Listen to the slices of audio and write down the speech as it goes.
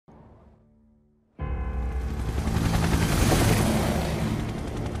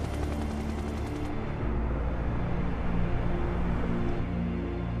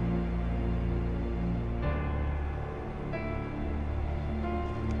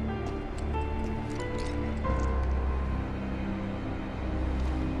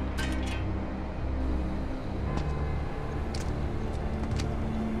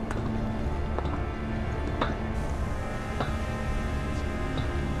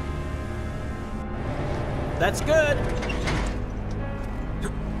That's good.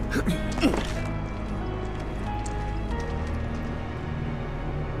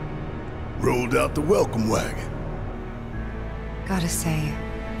 Rolled out the welcome wagon. Gotta say,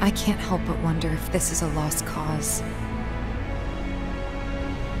 I can't help but wonder if this is a lost cause.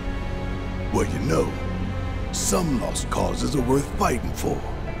 Well, you know, some lost causes are worth fighting for.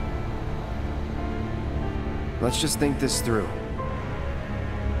 Let's just think this through.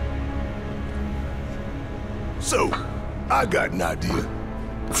 So, I got an idea.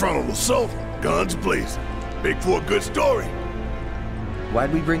 Frontal assault, guns blazing. Make for a good story.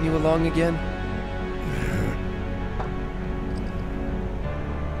 Why'd we bring you along again?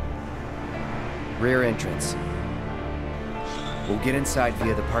 Rear entrance. We'll get inside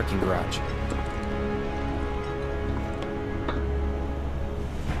via the parking garage.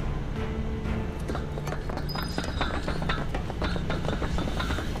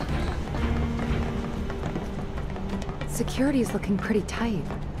 Security's looking pretty tight.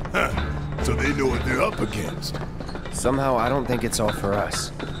 Huh. So they know what they're up against. Somehow, I don't think it's all for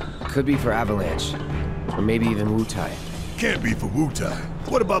us. Could be for Avalanche. Or maybe even Wutai. Can't be for Wutai.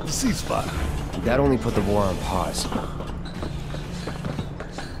 What about the ceasefire? That only put the war on pause.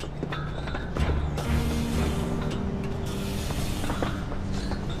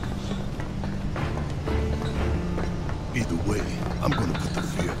 Either way, I'm gonna put the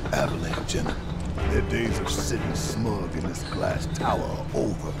fear of Avalanche in them. Their days of sitting smug in this glass tower are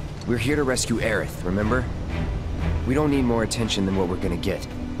over. We're here to rescue Aerith, remember? We don't need more attention than what we're gonna get.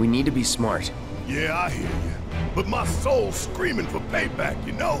 We need to be smart. Yeah, I hear you. But my soul's screaming for payback,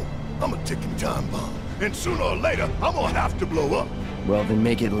 you know? I'm a ticking time bomb. And sooner or later, I'm gonna have to blow up. Well, then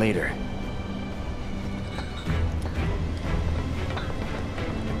make it later.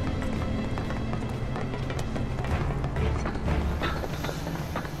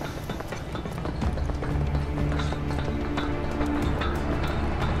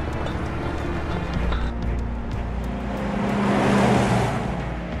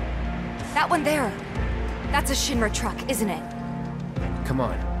 That one there. That's a Shinra truck, isn't it? Come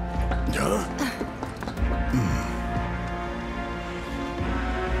on. Huh?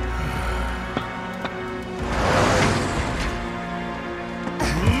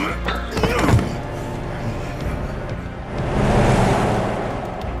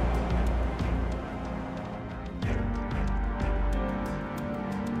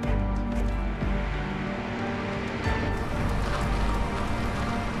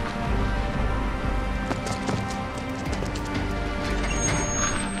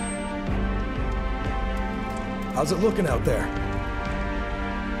 How's it looking out there?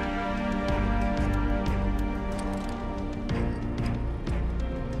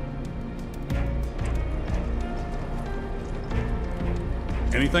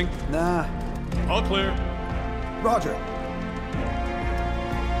 Anything? Nah. All clear. Roger.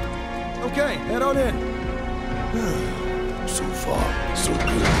 Okay, head on in. So far, so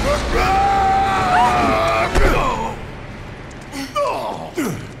good.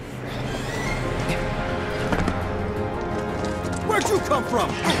 Where'd you come from?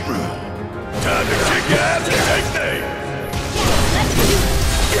 Time to kick your ass and take name.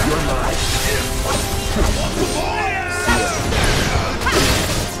 You're mine.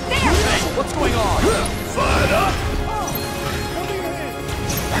 Hey, what's going on? Fired up.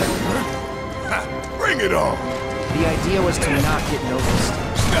 Bring it on. The idea was to not get noticed.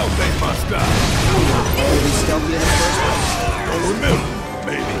 Stealth ain't my style. Will we stealthy in the first place? Over middle.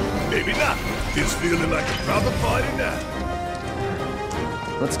 Maybe, maybe not. Just feeling like a proper party now.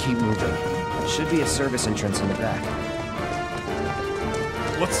 Let's keep moving. Should be a service entrance in the back.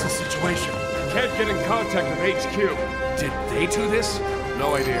 What's the situation? Can't get in contact with HQ. Did they do this?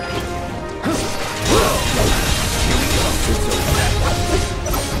 No idea.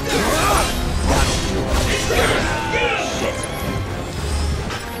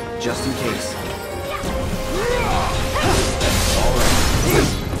 Just in case.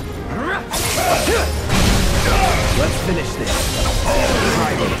 Let's finish this.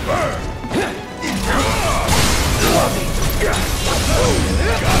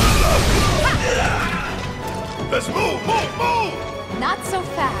 Let's move! Not so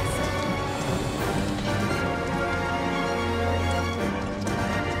fast.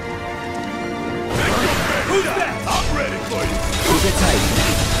 Who's that? I'm ready for you. Keep it tight.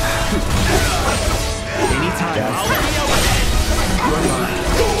 Anytime. You're mine.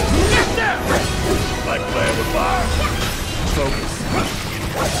 Like playing with fire? Focus.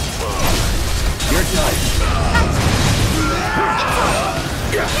 You're done.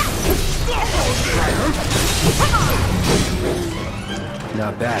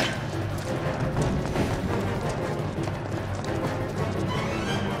 Not bad.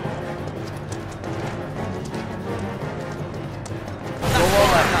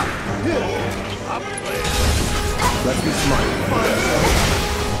 Let's be smart.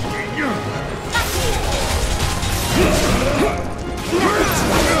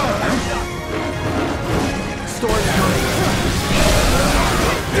 Storm's coming.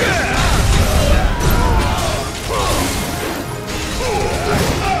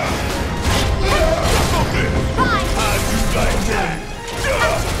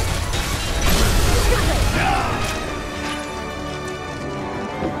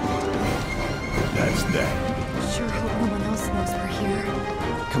 That's that. Sure hope no one else knows we're here.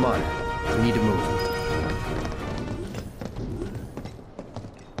 Come on, we need to move.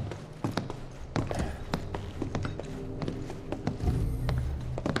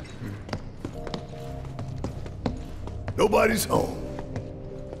 Nobody's home.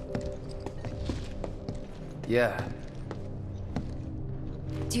 Yeah.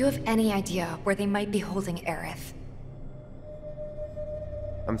 Do you have any idea where they might be holding Aerith?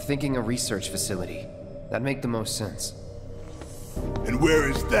 I'm thinking a research facility. That'd make the most sense. And where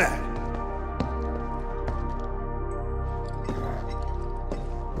is that?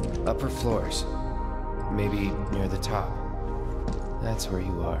 Upper floors. Maybe near the top. That's where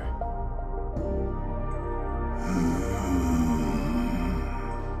you are.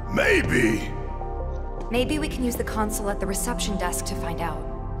 Maybe. Maybe we can use the console at the reception desk to find out.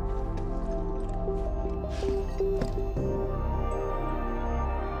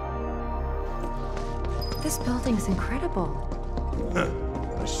 This building's incredible.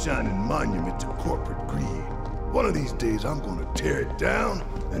 A shining monument to corporate greed. One of these days I'm gonna tear it down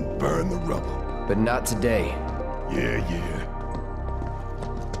and burn the rubble. But not today. Yeah.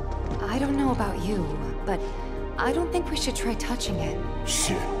 I don't know about you, but I don't think we should try touching it.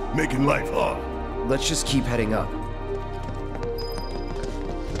 Shit, making life hard. Let's just keep heading up.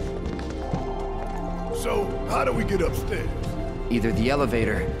 So, how do we get upstairs? Either the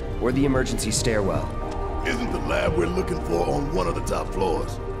elevator or the emergency stairwell. Isn't the lab we're looking for on one of the top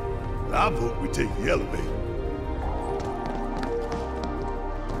floors? I vote we take the elevator.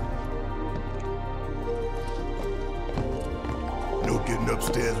 No getting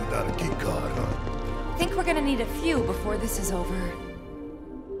upstairs without a key card, huh? Think we're gonna need a few before this is over.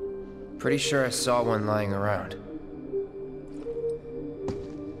 Pretty sure I saw one lying around.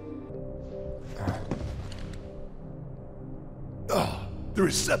 The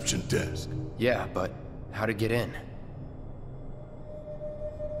reception desk. Yeah, but how to get in?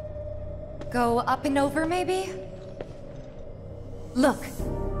 Go up and over, maybe? Look.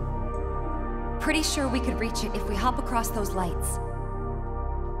 Pretty sure we could reach it if we hop across those lights.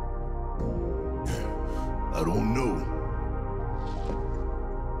 I don't know.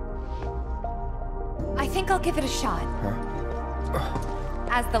 I think I'll give it a shot.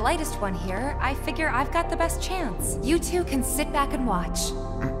 As the lightest one here, I figure I've got the best chance. You two can sit back and watch.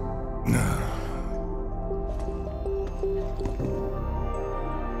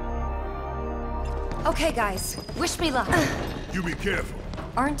 Okay, guys. Wish me luck. You be careful.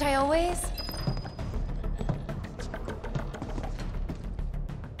 Aren't I always?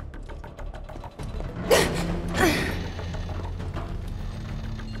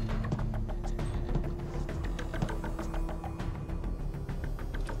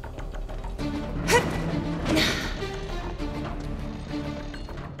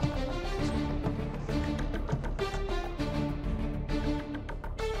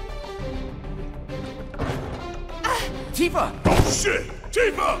 Tifa! Oh shit!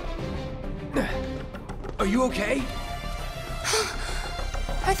 Tifa! Are you okay?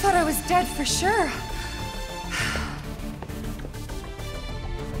 I thought I was dead for sure.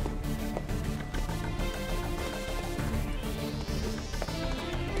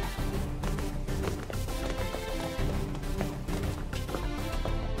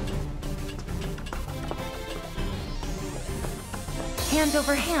 Hand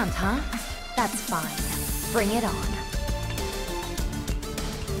over hand, huh? That's fine. Bring it on.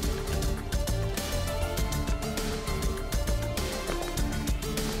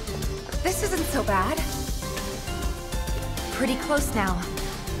 This isn't so bad. Pretty close now.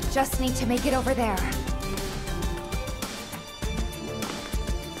 Just need to make it over there.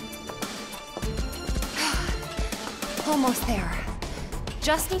 Almost there.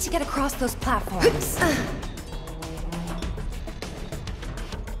 Just need to get across those platforms.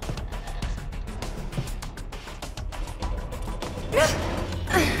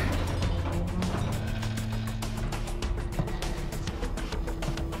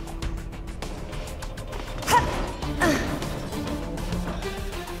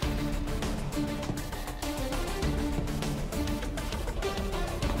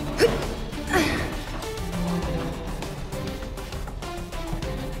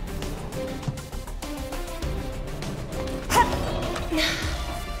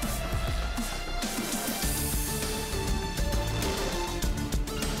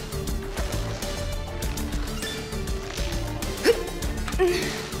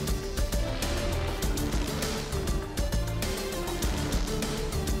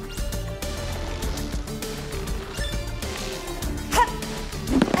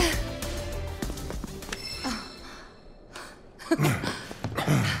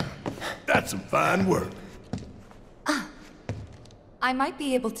 Fine work. I might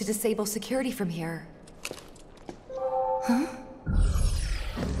be able to disable security from here.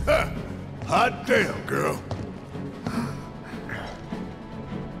 Hot damn, girl.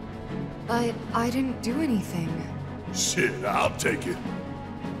 But I didn't do anything. Shit, I'll take it.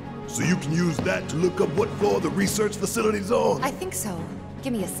 So you can use that to look up what floor the research facility's on? I think so.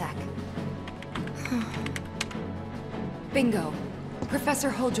 Give me a sec. Bingo. Professor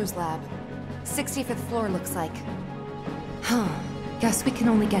Hojo's lab. 65th floor looks like. Huh. Guess we can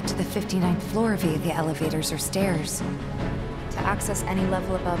only get to the 59th floor via the elevators or stairs. To access any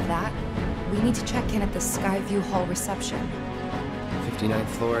level above that, we need to check in at the Skyview Hall reception. 59th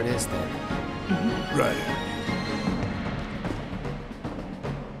floor it is then. Right.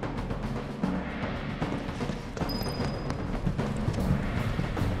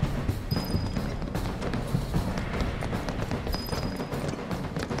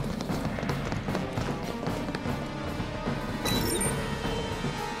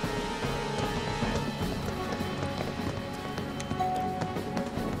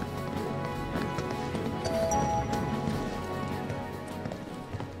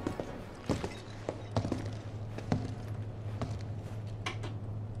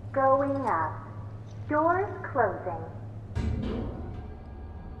 Going up. Doors closing.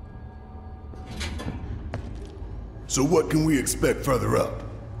 So what can we expect further up?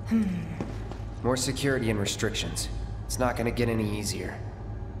 More security and restrictions. It's not gonna get any easier.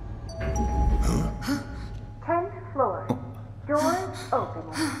 10th floor. Doors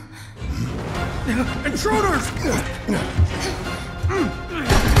opening. Intruders!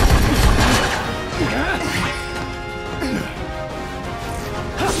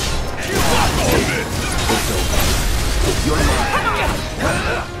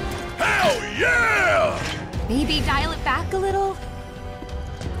 Hell yeah! Maybe dial it back a little?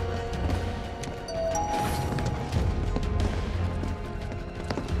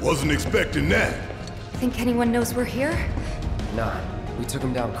 Wasn't expecting that. Think anyone knows we're here? Nah, we took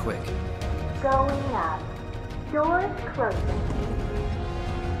him down quick. Going up. Doors closing.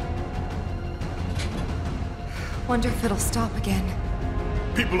 Wonder if it'll stop again.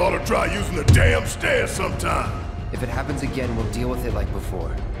 People ought to try using the damn stairs sometime. If it happens again, we'll deal with it like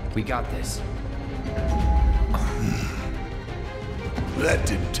before. We got this. That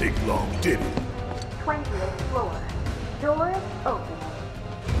didn't take long, did it? 20th floor. Doors opening.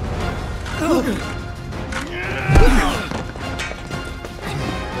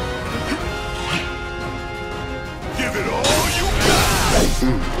 Give it all you got!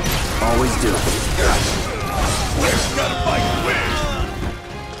 Always do. Gotta fight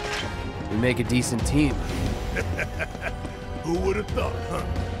We make a decent team. quick! Who would have thought, huh?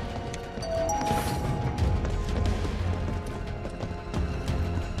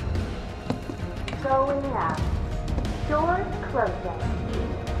 Going up. Doors closing.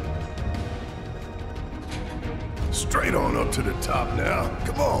 Straight on up to the top now.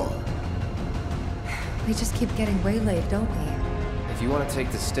 Come on. We just keep getting waylaid, don't we? If you want to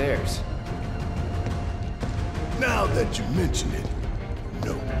take the stairs. Now that you mention it,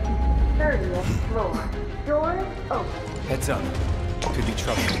 no. 30th floor. Doors open. Heads up. Could be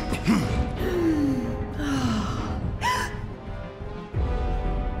trouble.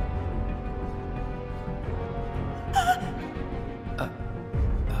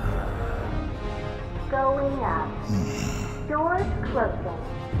 Going up. Doors closing.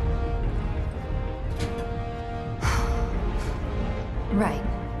 Right.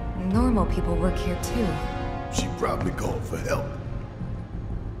 Normal people work here too. She probably called for help.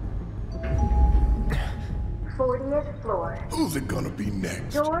 40th floor. Who's it gonna be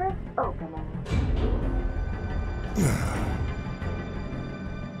next? Doors opening.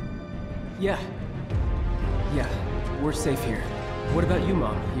 Yeah, we're safe here. What about you,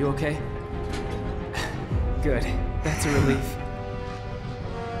 Mom? You okay? Good. That's a relief.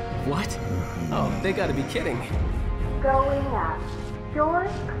 What? Oh, they gotta be kidding. Going up.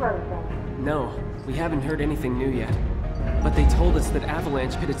 Doors closing. No, we haven't heard anything new yet. But they told us that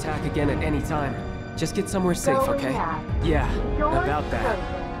Avalanche could attack again at any time. Just get somewhere safe, Going okay? up. Yeah, Doors about that.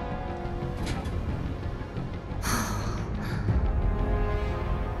 closing.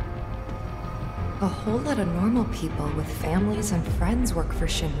 A whole lot of normal people with families and friends work for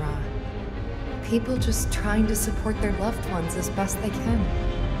Shinra. People just trying to support their loved ones as best they can.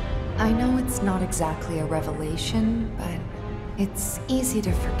 I know it's not exactly a revelation, but it's easy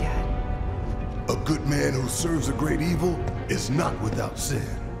to forget. A good man who serves a great evil is not without sin.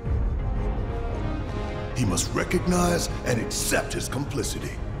 He must recognize and accept his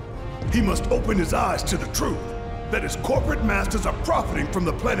complicity. He must open his eyes to the truth that his corporate masters are profiting from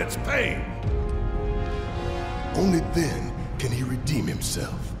the planet's pain. Only then can he redeem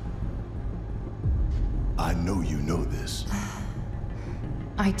himself. I know you know this.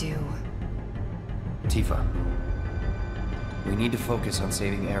 I do. Tifa, we need to focus on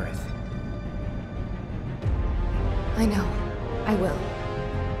saving Aerith. I know. I will.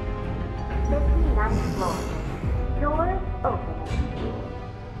 59th floor. Doors open.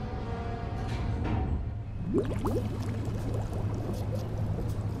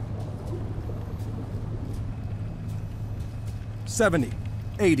 70,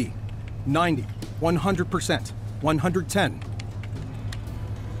 80, 90, 100%, 110.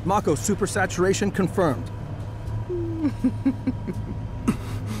 Mako supersaturation confirmed.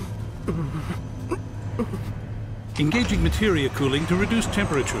 Engaging materia cooling to reduce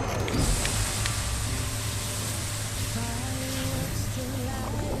temperature.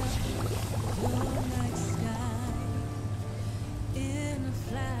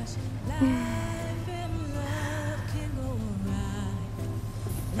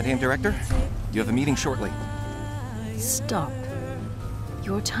 Madame Director, you have a meeting shortly. Stop.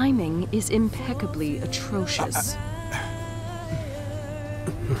 Your timing is impeccably atrocious.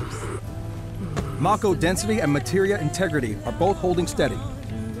 Mako density and materia integrity are both holding steady.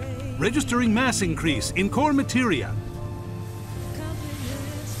 Registering mass increase in core materia.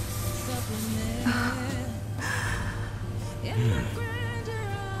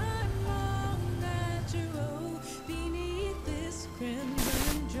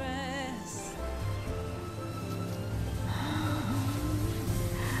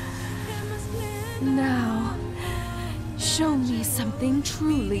 Now, show me something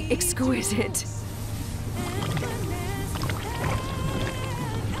truly exquisite.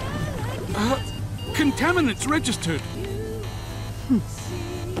 Contaminants registered.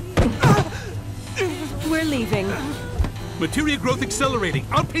 We're leaving. Materia growth accelerating,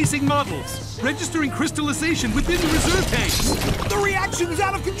 outpacing models. Registering crystallization within the reserve tanks. The reaction is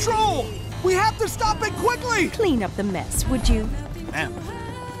out of control! We have to stop it quickly! Clean up the mess, would you? Ma'am.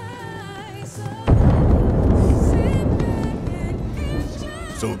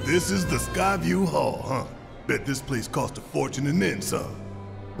 So this is the Skyview Hall, huh? Bet this place cost a fortune and then some.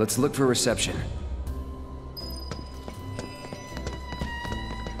 Let's look for reception.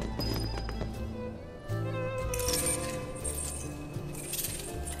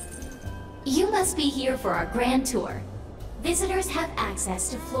 You must be here for our grand tour. Visitors have access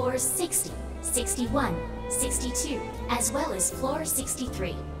to floors 60, 61, 62, as well as floor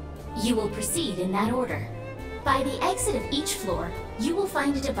 63. You will proceed in that order. By the exit of each floor, you will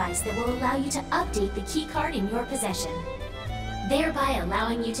find a device that will allow you to update the keycard in your possession, thereby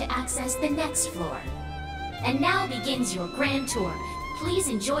allowing you to access the next floor. And now begins your grand tour. Please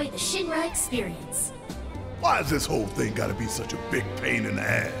enjoy the Shinra experience. Why has this whole thing gotta be such a big pain in the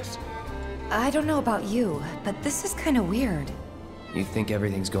ass? I don't know about you, but this is kind of weird. You think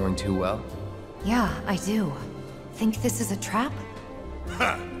everything's going too well? Yeah, I do. Think this is a trap?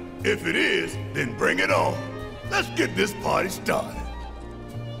 Ha! If it is, then bring it on. Let's get this party started.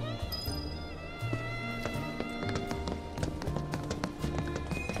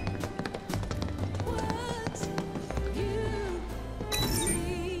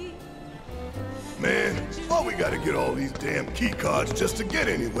 Man, why we gotta get all these damn keycards just to get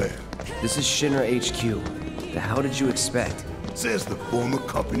anywhere? This is Shinra HQ. The how did you expect? Says the former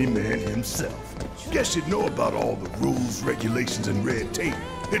company man himself. Guess you'd know about all the rules, regulations, and red tape.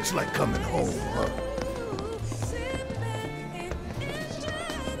 It's like coming home, huh?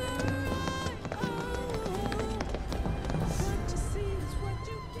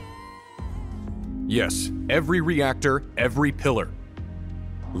 Yes, every reactor, every pillar.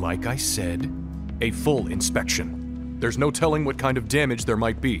 Like I said, a full inspection. There's no telling what kind of damage there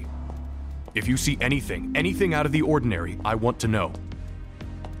might be. If you see anything out of the ordinary, I want to know.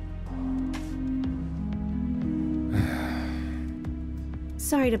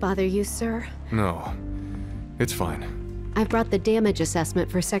 Sorry to bother you, sir. No, it's fine. I've brought the damage assessment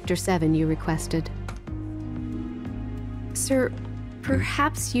for Sector 7 you requested. Sir,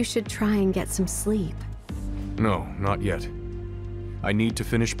 perhaps you should try and get some sleep. No, not yet. I need to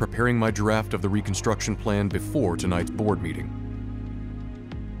finish preparing my draft of the reconstruction plan before tonight's board meeting.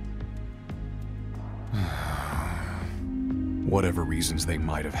 Whatever reasons they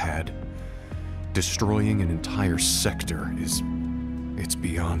might have had, destroying an entire sector is... it's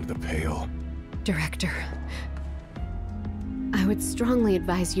beyond the pale. Director, I would strongly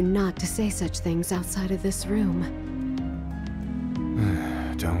advise you not to say such things outside of this room.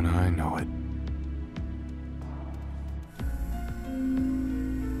 Don't I know it?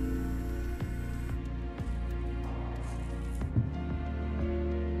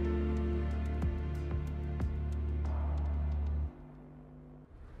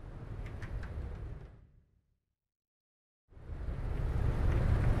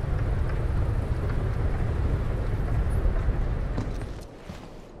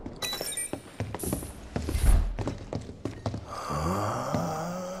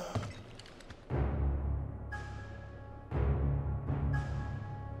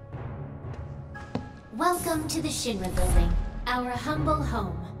 Welcome to the Shinra Building, our humble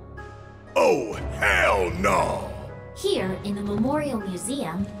home. Oh, hell no! Here, in the Memorial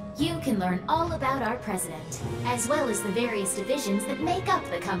Museum, you can learn all about our president, as well as the various divisions that make up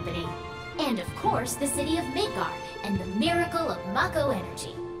the company. And of course, the city of Midgar, and the miracle of Mako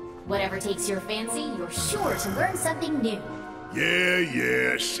energy. Whatever takes your fancy, you're sure to learn something new.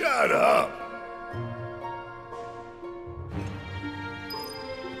 Yeah, shut up!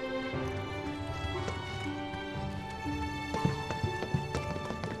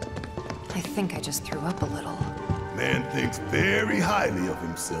 I think I just threw up a little. Man thinks very highly of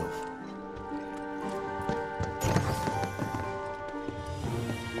himself.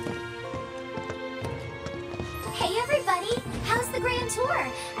 Hey everybody! How's the grand tour?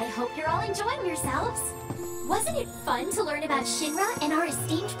 I hope you're all enjoying yourselves. Wasn't it fun to learn about Shinra and our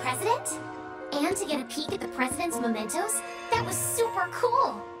esteemed president? And to get a peek at the president's mementos? That was super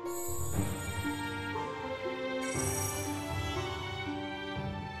cool!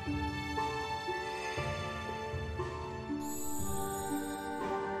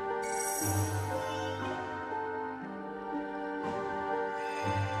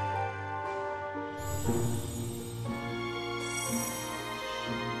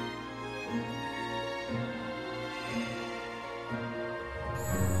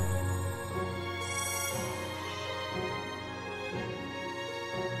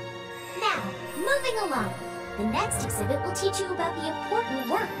 Moving along, the next exhibit will teach you about the important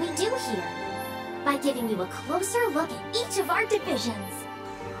work we do here, by giving you a closer look at each of our divisions.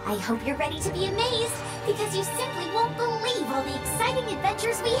 I hope you're ready to be amazed, because you simply won't believe all the exciting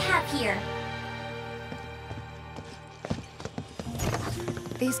adventures we have here.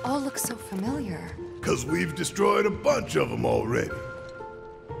 These all look so familiar. 'Cause we've destroyed a bunch of them already.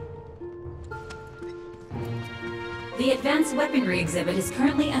 The Advanced Weaponry exhibit is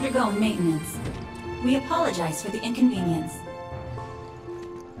currently undergoing maintenance. We apologize for the inconvenience.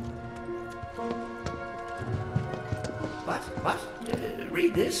 What?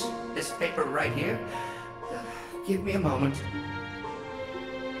 Read this? This paper right here? Give me a moment.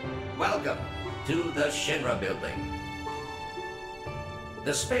 Welcome to the Shinra Building.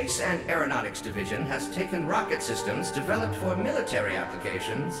 The Space and Aeronautics Division has taken rocket systems developed for military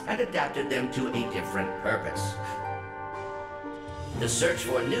applications and adapted them to a different purpose. The search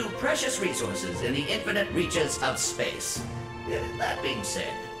for new precious resources in the infinite reaches of space. That being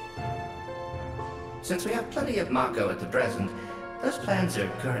said, since we have plenty of Mako at the present, those plans are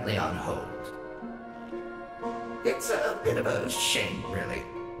currently on hold. It's a bit of a shame, really.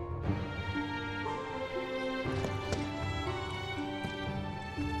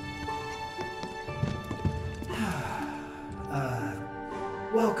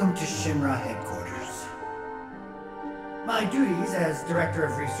 Welcome to Shinra headquarters. My duties as Director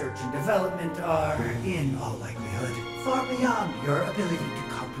of Research and Development are, in all likelihood, far beyond your ability to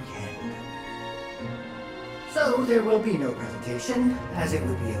comprehend. So there will be no presentation, as it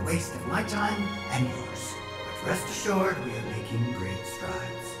would be a waste of my time and yours. But rest assured, we are making great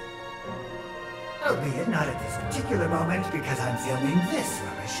strides. Albeit not at this particular moment, because I'm filming this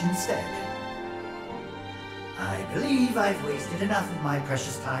rubbish instead. I believe I've wasted enough of my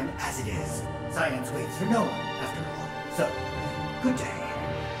precious time as it is. Science waits for no one, after all. So, good day.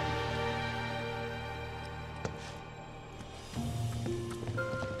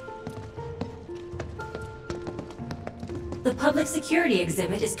 The Public Security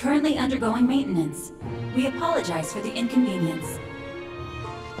exhibit is currently undergoing maintenance. We apologize for the inconvenience.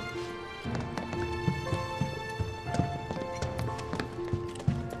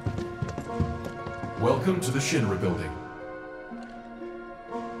 Welcome to the Shinra Building.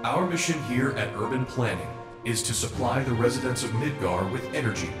 Our mission here at Urban Planning is to supply the residents of Midgar with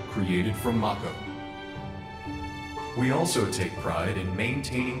energy created from Mako. We also take pride in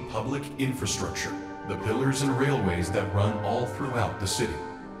maintaining public infrastructure, the pillars and railways that run all throughout the city.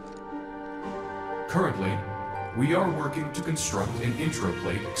 Currently, we are working to construct an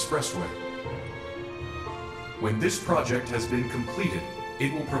intraplate expressway. When this project has been completed,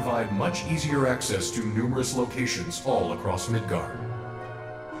 it will provide much easier access to numerous locations all across Midgar.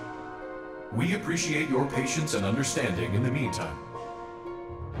 We appreciate your patience and understanding in the meantime.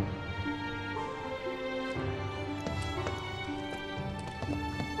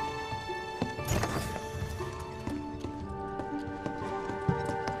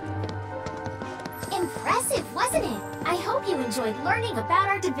 Impressive, wasn't it? I hope you enjoyed learning about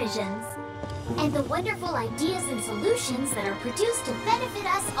our divisions and the wonderful ideas and solutions that are produced to benefit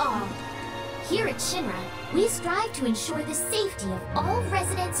us all. Here at Shinra, we strive to ensure the safety of all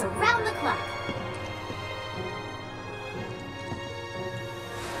residents around the clock.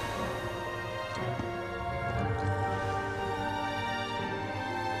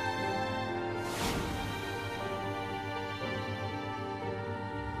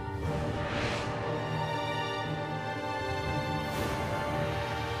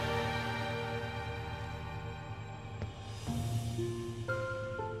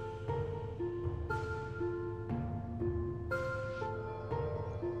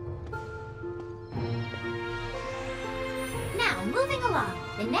 moving along.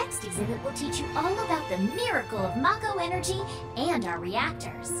 The next exhibit will teach you all about the miracle of Mako energy and our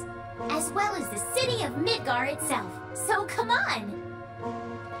reactors, as well as the city of Midgar itself. So come on!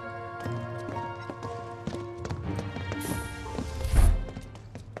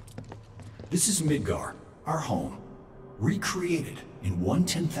 This is Midgar, our home, recreated in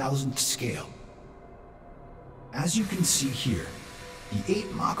 1/10,000th scale. As you can see here, the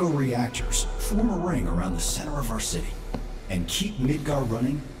 8 Mako reactors form a ring around the center of our city and keep Midgar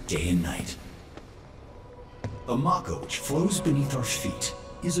running day and night. The Mako which flows beneath our feet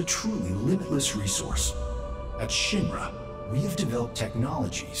is a truly limitless resource. At Shinra, we have developed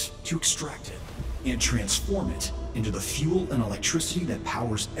technologies to extract it and transform it into the fuel and electricity that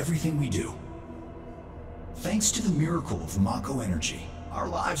powers everything we do. Thanks to the miracle of Mako energy, our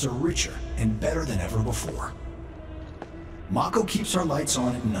lives are richer and better than ever before. Mako keeps our lights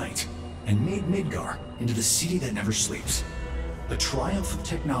on at night and made Midgar into the city that never sleeps. The triumph of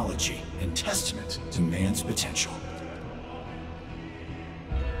technology and testament to man's potential.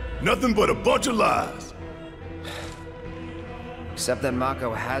 Nothing but a bunch of lies. Except that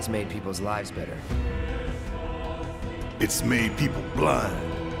Mako has made people's lives better. It's made people blind.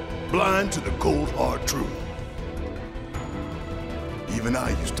 Blind to the cold, hard truth. Even I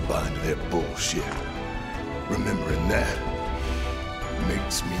used to buy into that bullshit. Remembering that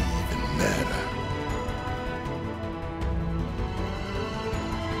makes me even madder.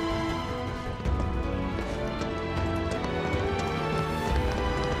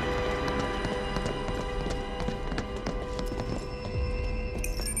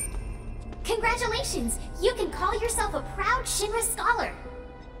 Congratulations! You can call yourself a proud Shinra scholar!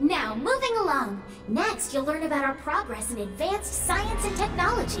 Now, moving along. Next, you'll learn about our progress in advanced science and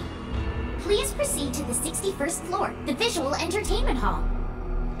technology. Please proceed to the 61st floor, the Visual Entertainment Hall.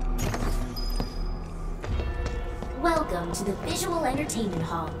 Welcome to the Visual Entertainment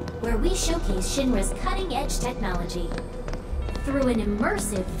Hall, where we showcase Shinra's cutting-edge technology. Through an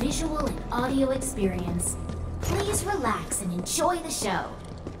immersive visual and audio experience, please relax and enjoy the show.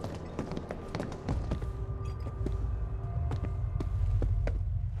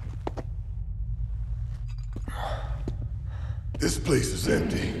 This place is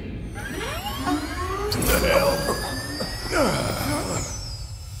empty. To the hell?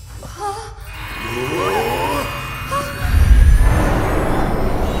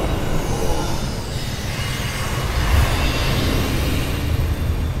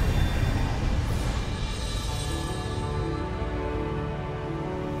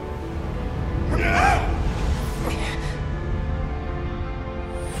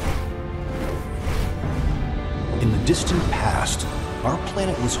 In the distant past, our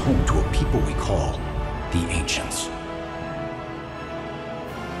planet was home to a people we call the Ancients.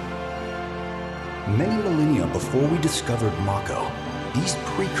 Many millennia before we discovered Mako, these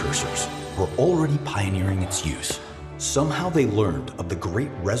precursors were already pioneering its use. Somehow they learned of the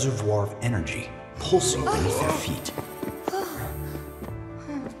great reservoir of energy pulsing beneath their feet.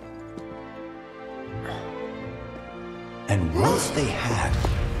 And once they had,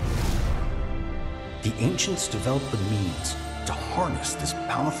 the Ancients developed the means to harness this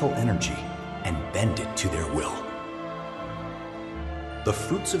bountiful energy and bend it to their will. The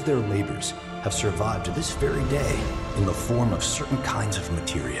fruits of their labors have survived to this very day in the form of certain kinds of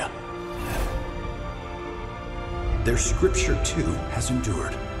materia. Their scripture, too, has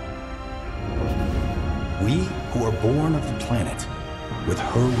endured. We who are born of the planet, with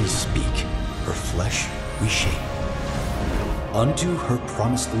her we speak, her flesh we shape. Unto her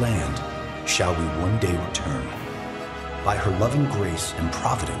promised land shall we one day return. By her loving grace and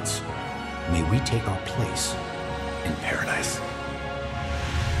providence, may we take our place in paradise.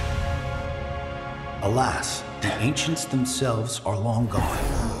 Alas, the Ancients themselves are long gone.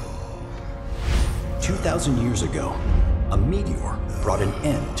 2,000 years ago, a meteor brought an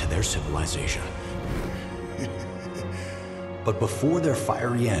end to their civilization. But before their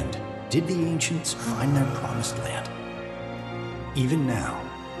fiery end, did the Ancients find their promised land? Even now,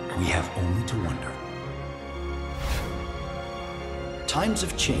 we have only to wonder. Times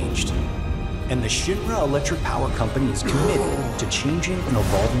have changed, and the Shinra Electric Power Company is committed to changing and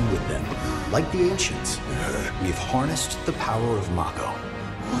evolving with them. Like the Ancients, we've harnessed the power of Mako.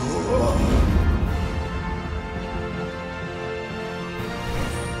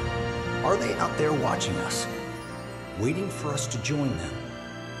 Are they out there watching us, waiting for us to join them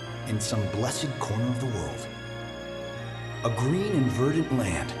in some blessed corner of the world? A green and verdant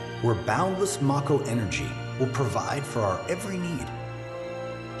land where boundless Mako energy will provide for our every need.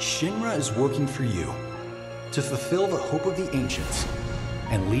 Shinra is working for you to fulfill the hope of the Ancients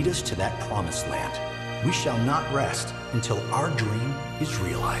and lead us to that promised land. We shall not rest until our dream is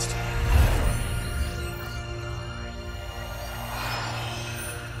realized.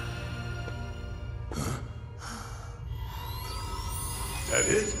 That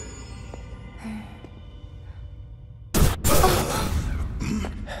it?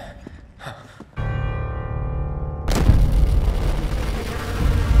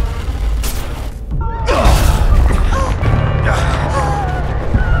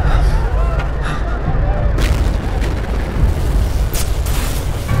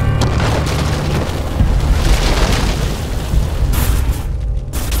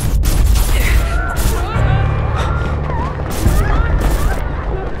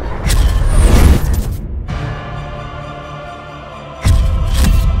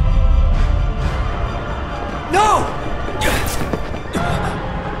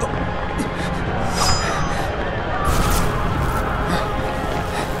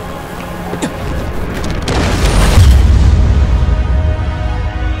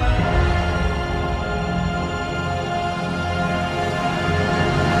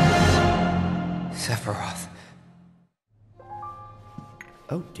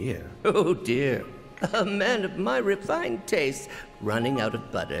 Oh dear, a man of my refined taste running out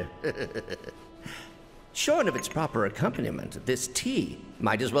of butter. Shorn of its proper accompaniment, this tea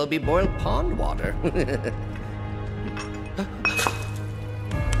might as well be boiled pond water.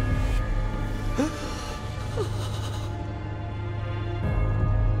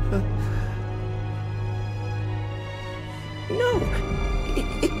 No,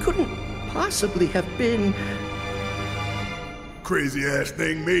 it couldn't possibly have been... Crazy ass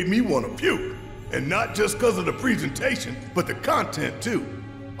thing made me want to puke. And not just because of the presentation, but the content too.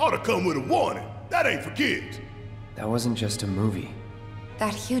 Ought to come with a warning. That ain't for kids. That wasn't just a movie.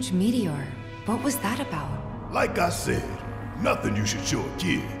 That huge meteor, what was that about? Like I said, nothing you should show a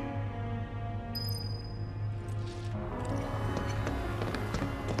kid.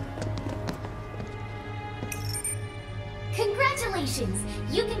 Congratulations!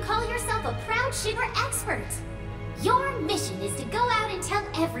 You can call yourself a proud Shinra expert! Your mission is to go out and tell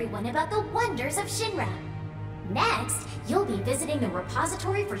everyone about the wonders of Shinra. Next, you'll be visiting the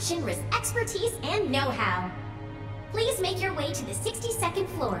repository for Shinra's expertise and know-how. Please make your way to the 62nd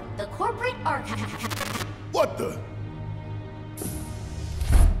floor, the corporate archive. What the?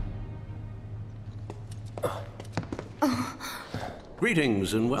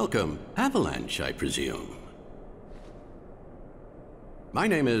 Greetings and welcome. Avalanche, I presume. My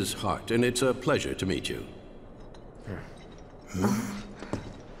name is Hart, and it's a pleasure to meet you.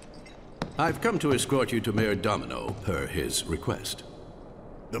 I've come to escort you to Mayor Domino, per his request.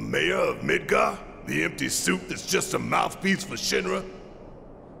 The mayor of Midgar? The empty suit that's just a mouthpiece for Shinra?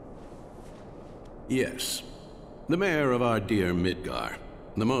 Yes. The mayor of our dear Midgar.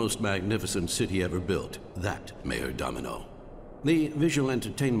 The most magnificent city ever built. That Mayor Domino. The visual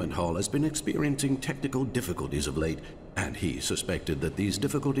entertainment hall has been experiencing technical difficulties of late, and he suspected that these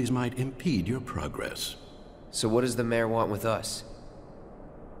difficulties might impede your progress. So what does the mayor want with us?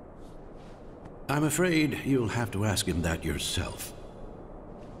 I'm afraid you'll have to ask him that yourself.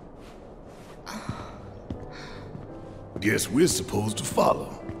 Guess we're supposed to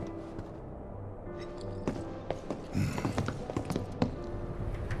follow.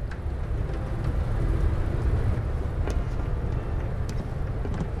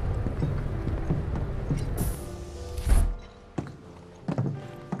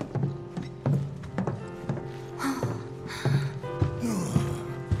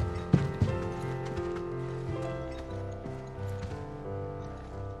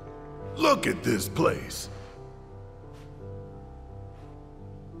 Look at this place.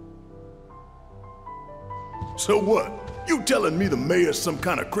 So what? You telling me the mayor's some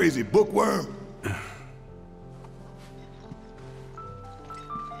kind of crazy bookworm?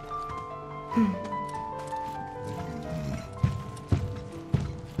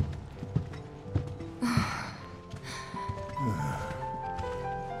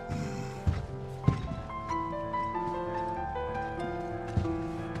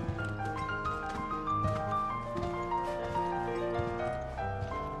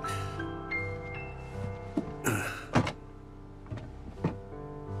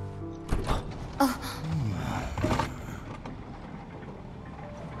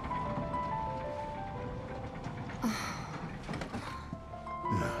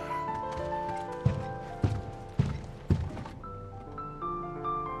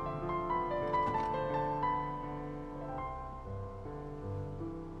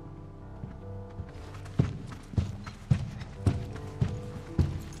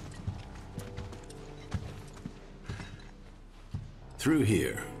 Through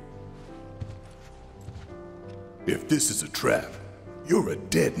here. If this is a trap, you're a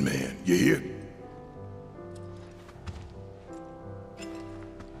dead man, you hear?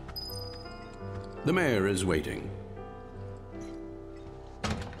 The mayor is waiting.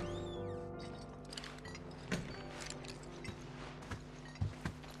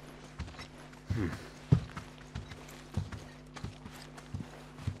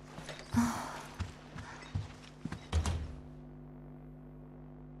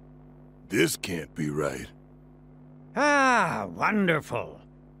 This can't be right. Ah, wonderful.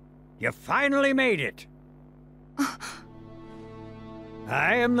 You finally made it.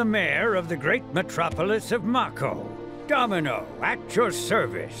 I am the mayor of the great metropolis of Mako. Domino, at your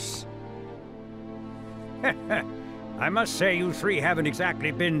service. I must say you three haven't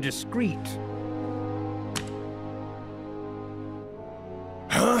exactly been discreet.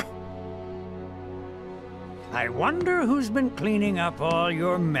 Huh? I wonder who's been cleaning up all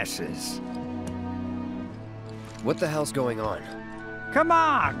your messes. What the hell's going on? Come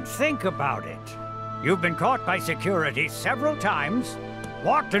on, think about it. You've been caught by security several times,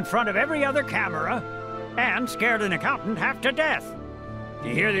 walked in front of every other camera, and scared an accountant half to death.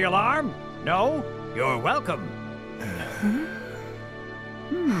 You hear the alarm? No? You're welcome.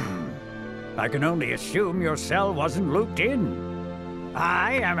 I can only assume your cell wasn't looped in.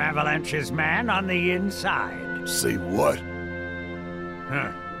 I am Avalanche's man on the inside. Say what?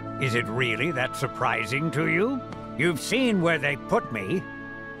 Huh. Is it really that surprising to you? You've seen where they put me.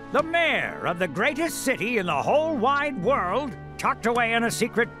 The mayor of the greatest city in the whole wide world, tucked away in a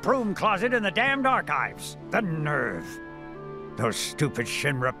secret broom closet in the damned archives. The nerve. Those stupid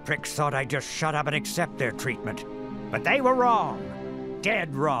Shinra pricks thought I'd just shut up and accept their treatment. But they were wrong.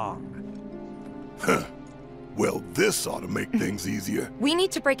 Dead wrong. Huh. Well, this ought to make things easier. We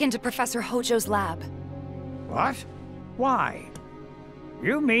need to break into Professor Hojo's lab. What? Why?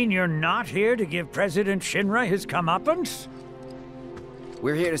 You mean you're not here to give President Shinra his comeuppance?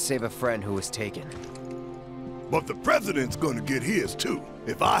 We're here to save a friend who was taken. But the president's gonna get his too,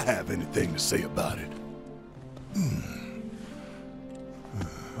 if I have anything to say about it.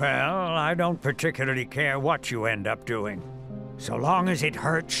 Well, I don't particularly care what you end up doing, so long as it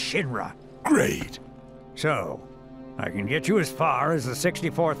hurts Shinra. Great. So, I can get you as far as the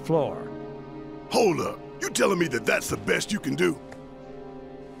 64th floor. Hold up. You telling me that that's the best you can do?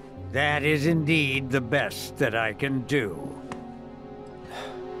 That is indeed the best that I can do.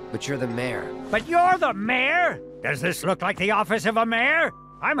 But you're the mayor. But you're the mayor? Does this look like the office of a mayor?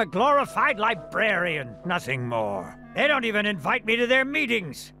 I'm a glorified librarian, nothing more. They don't even invite me to their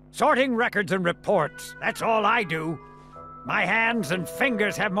meetings. Sorting records and reports, that's all I do. My hands and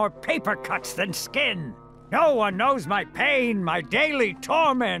fingers have more paper cuts than skin. No one knows my pain, my daily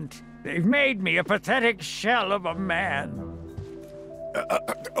torment. They've made me a pathetic shell of a man.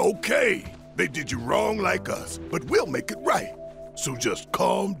 Okay. They did you wrong like us, but we'll make it right. So just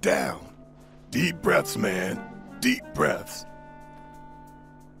calm down. Deep breaths, man. Deep breaths.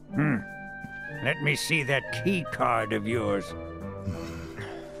 Let me see that key card of yours.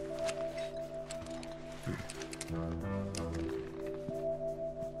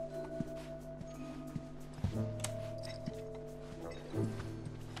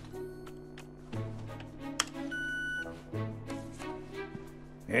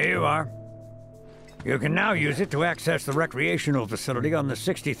 Here you are. You can now use it to access the recreational facility on the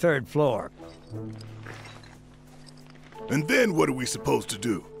 63rd floor. And then what are we supposed to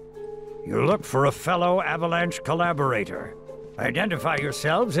do? You look for a fellow Avalanche collaborator. Identify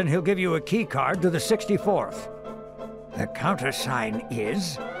yourselves and he'll give you a key card to the 64th. The countersign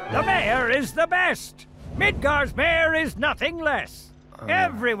is... The mayor is the best! Midgar's mayor is nothing less!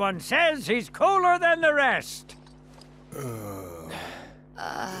 Everyone says he's cooler than the rest!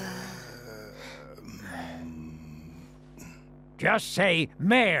 Just say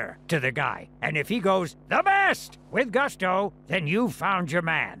mayor to the guy, and if he goes, the best, with gusto, then you've found your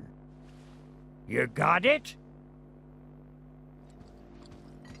man. You got it?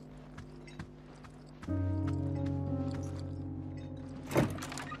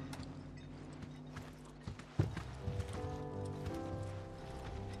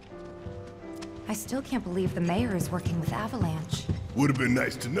 I still can't believe the mayor is working with Avalanche. Would have been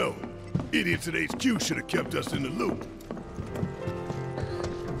nice to know. Idiots at HQ should have kept us in the loop.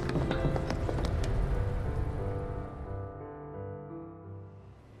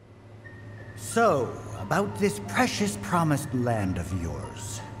 So, about this precious promised land of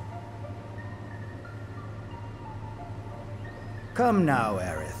yours. Come now,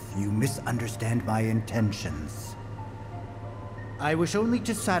 Aerith, you misunderstand my intentions. I wish only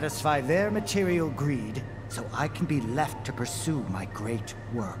to satisfy their material greed, so I can be left to pursue my great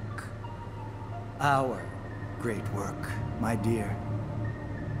work. Our great work, my dear.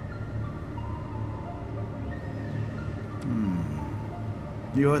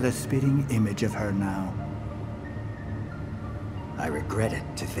 You're the spitting image of her now. I regret it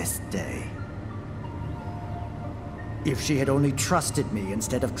to this day. If she had only trusted me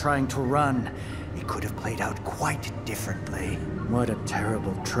instead of trying to run, it could have played out quite differently. What a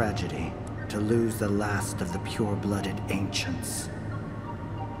terrible tragedy to lose the last of the pure-blooded ancients.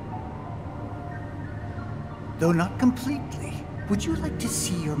 Though not completely, would you like to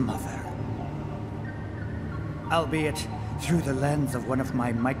see your mother? Albeit through the lens of one of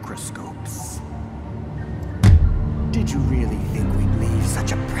my microscopes. Did you really think we'd leave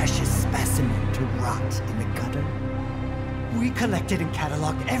such a precious specimen to rot in the gutter? We collected and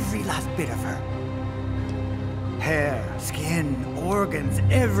cataloged every last bit of her. Hair, skin, organs,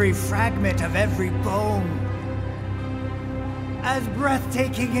 every fragment of every bone. As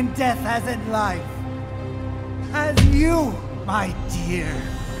breathtaking in death as in life. As you, my dear,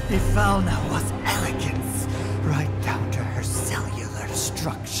 Ifalna was elegance, right down to her cellular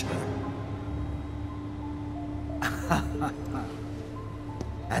structure.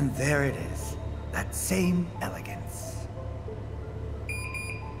 And there it is, that same elegance.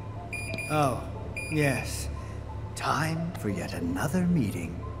 Oh, yes. Time for yet another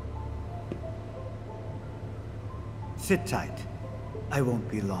meeting. Sit tight. I won't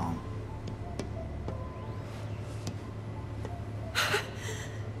be long.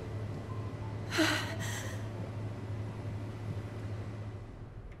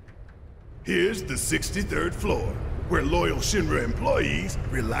 Here's the 63rd floor, where loyal Shinra employees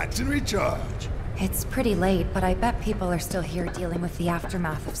relax and recharge. It's pretty late, but I bet people are still here dealing with the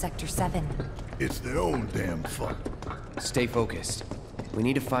aftermath of Sector 7. It's their own damn fault. Stay focused. We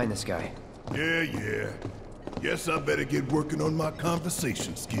need to find this guy. Yeah. Guess I better get working on my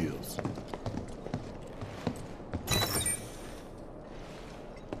conversation skills.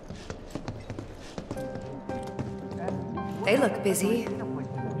 They look busy.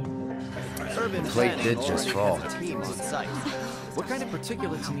 Plate did just fall. What kind of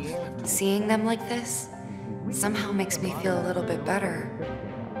particulates in the air? Seeing them like this somehow makes me feel a little bit better.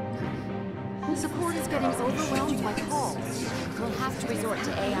 Support is getting overwhelmed by calls. We'll have to resort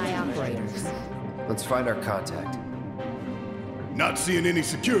to AI operators. Let's find our contact. Not seeing any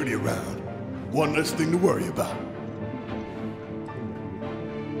security around. One less thing to worry about.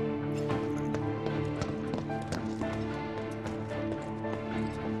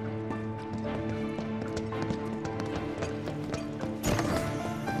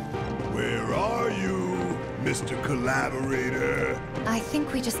 Where are you, Mr. Collaborator? I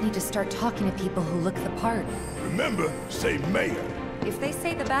think we just need to start talking to people who look the part. Remember, say mayor. If they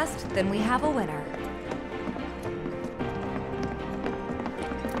say the best, then we have a winner.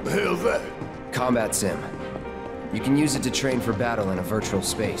 The hell's that? Combat sim. You can use it to train for battle in a virtual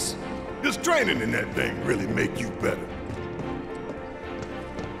space. Does training in that thing really make you better?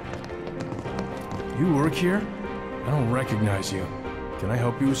 You work here? I don't recognize you. Can I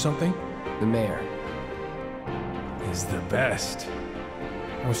help you with something? The mayor. He's the best.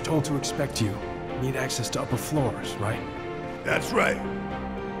 I was told to expect you. Need access to upper floors, right? That's right.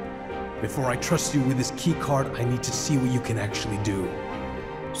 Before I trust you with this key card, I need to see what you can actually do.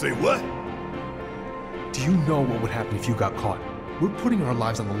 Say what? Do you know what would happen if you got caught? We're putting our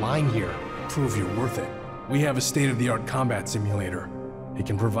lives on the line here. Prove you're worth it. We have a state-of-the-art combat simulator. It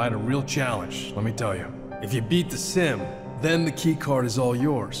can provide a real challenge, let me tell you. If you beat the sim, then the key card is all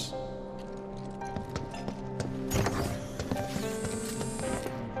yours.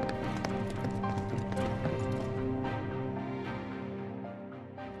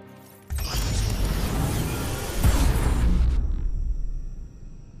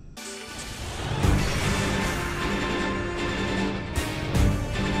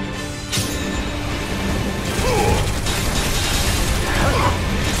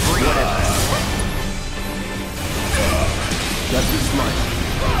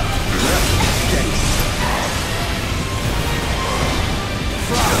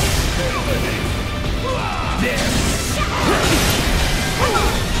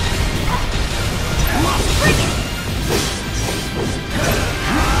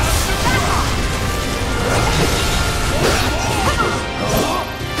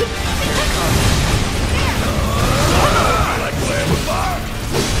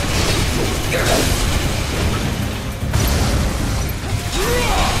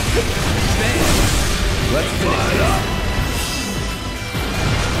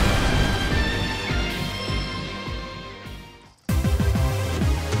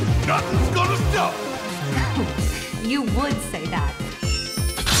 Nothing's gonna stop! You would say that.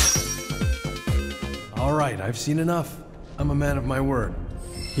 All right, I've seen enough. I'm a man of my word.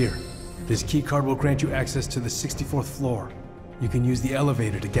 Here, this keycard will grant you access to the 64th floor. You can use the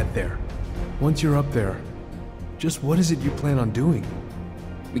elevator to get there. Once you're up there, just what is it you plan on doing?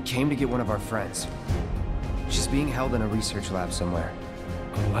 We came to get one of our friends. She's being held in a research lab somewhere.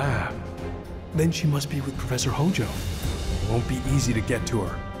 A lab? Then she must be with Professor Hojo. It won't be easy to get to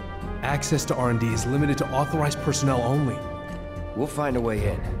her. Access to R&D is limited to authorized personnel only. We'll find a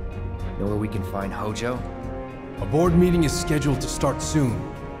way in. Know where we can find Hojo? A board meeting is scheduled to start soon.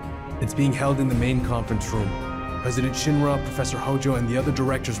 It's being held in the main conference room. President Shinra, Professor Hojo, and the other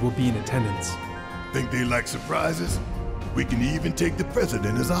directors will be in attendance. Think they like surprises? We can even take the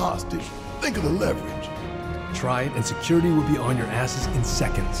president as a hostage. Think of the leverage. Try it, and security will be on your asses in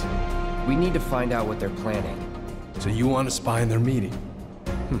seconds. We need to find out what they're planning. So you want to spy in their meeting?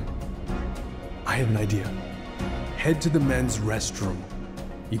 I have an idea. Head to the men's restroom.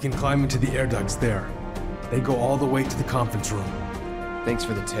 You can climb into the air ducts there. They go all the way to the conference room. Thanks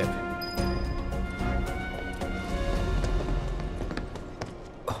for the tip.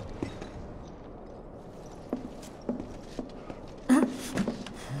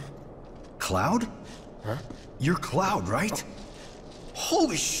 Cloud? Huh? You're Cloud, right?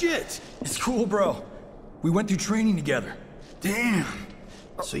 Holy shit! It's cool, bro. We went through training together. Damn.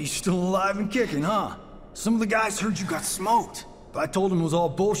 So you're still alive and kicking, huh? Some of the guys heard you got smoked, but I told them it was all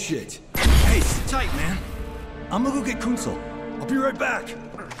bullshit. Hey, sit tight, man. I'm gonna go get Kunsel. I'll be right back.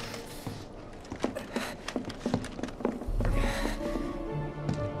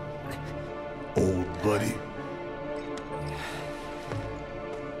 Old buddy.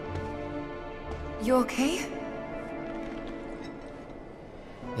 You okay?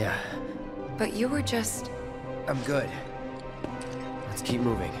 Yeah. But you were just... I'm good. Let's keep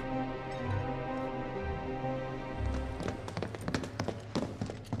moving.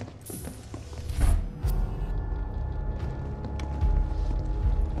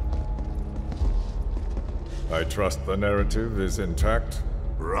 I trust the narrative is intact?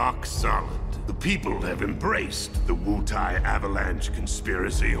 Rock solid. The people have embraced the Wutai Avalanche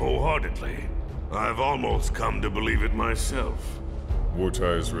conspiracy wholeheartedly. I've almost come to believe it myself.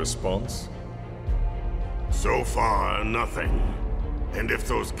 Wutai's response? So far, nothing. And if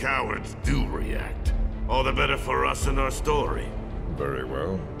those cowards do react, all the better for us and our story. Very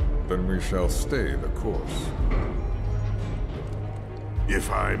well. Then we shall stay the course. If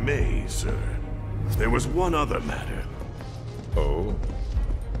I may, sir. There was one other matter. Oh?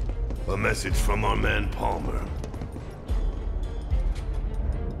 A message from our man Palmer.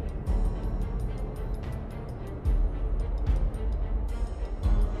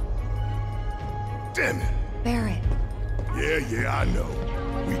 Damn it! Barret. Yeah, I know.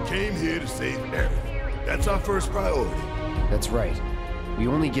 We came here to save Aerith. That's our first priority. That's right. We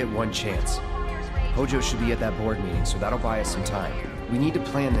only get one chance. Hojo should be at that board meeting, so that'll buy us some time. We need to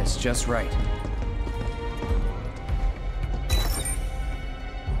plan this just right.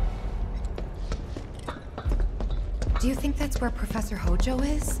 Do you think that's where Professor Hojo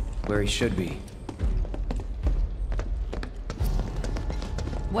is? Where he should be.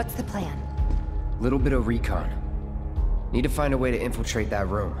 What's the plan? Little bit of recon. Need to find a way to infiltrate that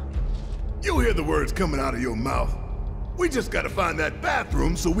room. You hear the words coming out of your mouth. We just gotta find that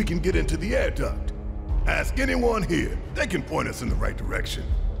bathroom so we can get into the air duct. Ask anyone here. They can point us in the right direction.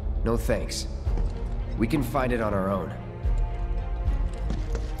 No thanks. We can find it on our own.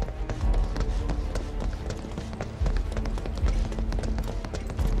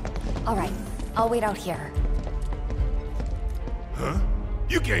 All right, I'll wait out here. Huh?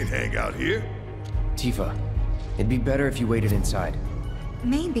 You can't hang out here. Tifa, it'd be better if you waited inside.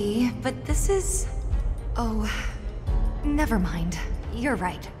 Maybe, but this is... Oh, never mind. You're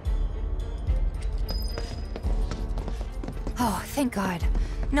right. Oh, thank God.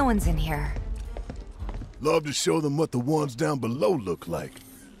 No one's in here. Love to show them what the ones down below look like.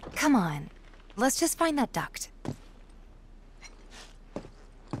 Come on. Let's just find that duct.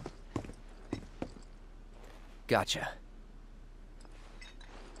 Gotcha.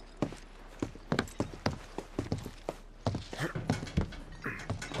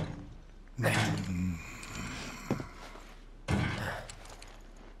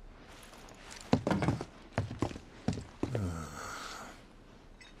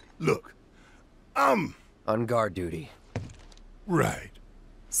 Look, I'm... on guard duty. Right.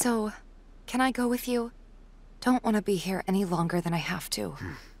 So, can I go with you? Don't want to be here any longer than I have to.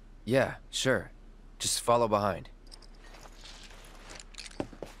 Yeah, sure. Just follow behind.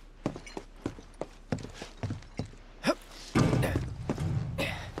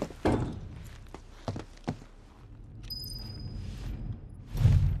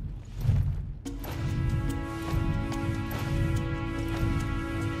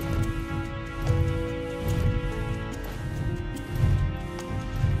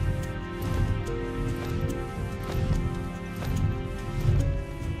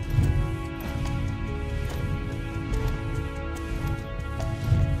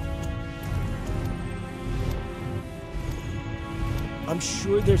 I'm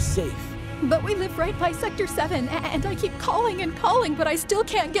sure they're safe. But we live right by Sector 7, and I keep calling and calling, but I still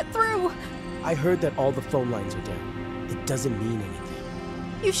can't get through. I heard that all the phone lines are down. It doesn't mean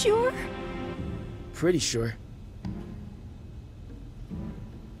anything. You sure? Pretty sure.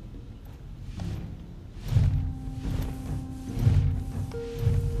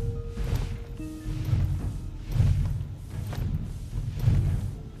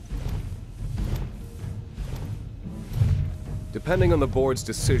 Depending on the board's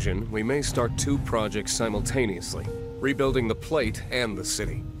decision, we may start 2 projects simultaneously, rebuilding the plate and the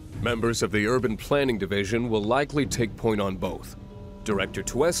city. Members of the Urban Planning Division will likely take point on both. Director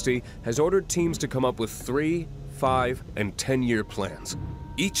Tuesti has ordered teams to come up with 3, 5, and 10-year plans.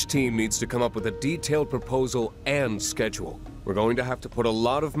 Each team needs to come up with a detailed proposal and schedule. We're going to have to put a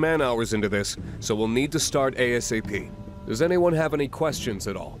lot of man-hours into this, so we'll need to start ASAP. Does anyone have any questions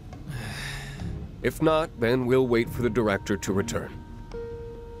at all? If not, then we'll wait for the director to return.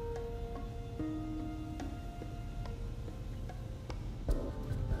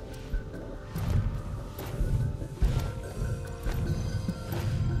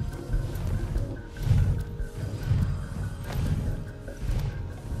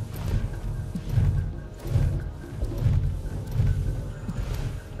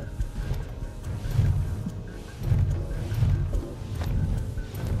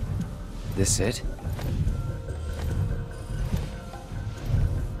 This it?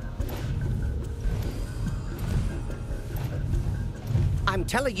 I'm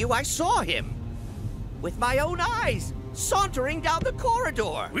telling you, I saw him. With my own eyes, sauntering down the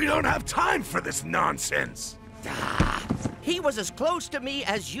corridor. We don't have time for this nonsense. He was as close to me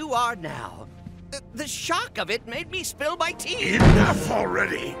as you are now. The shock of it made me spill my tea. Enough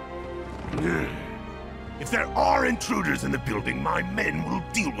already! If there are intruders in the building, my men will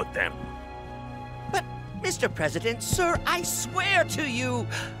deal with them. But, Mr. President, sir, I swear to you...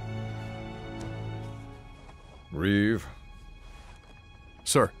 Reeve?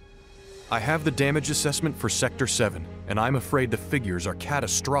 Sir, I have the damage assessment for Sector 7, and I'm afraid the figures are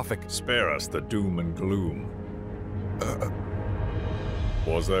catastrophic. Spare us the doom and gloom.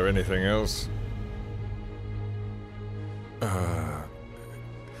 Was there anything else?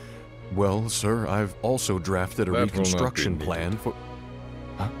 Well, sir, I've also drafted a reconstruction plan for...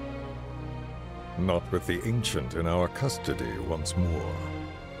 Huh? Not with the Ancient in our custody once more.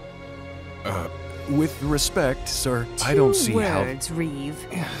 With respect, sir, I don't see how... 2 words, Reeve.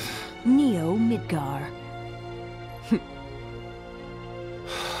 Neo Midgar.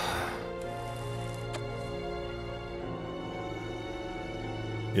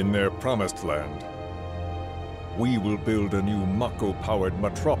 In their promised land, we will build a new Mako-powered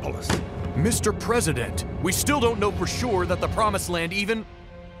metropolis. Mr. President, we still don't know for sure that the Promised Land even...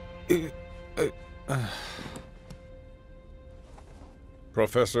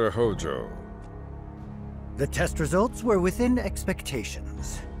 Professor Hojo. The test results were within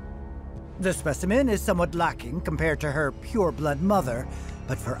expectations. The specimen is somewhat lacking compared to her pure-blood mother,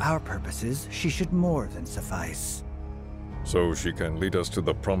 but for our purposes, she should more than suffice. So she can lead us to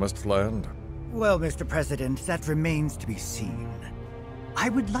the Promised Land? Well, Mr. President, that remains to be seen. I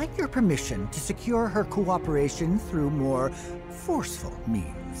would like your permission to secure her cooperation through more forceful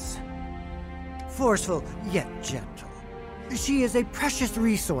means. Forceful, yet gentle. She is a precious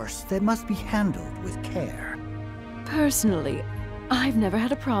resource that must be handled with care. Personally, I've never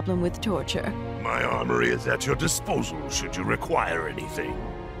had a problem with torture. My armory is at your disposal should you require anything.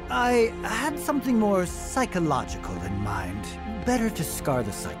 I had something more psychological in mind. Better to scar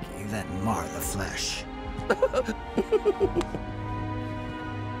the psyche than mar the flesh.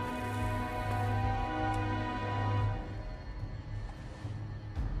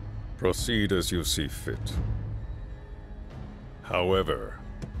 Proceed as you see fit. However,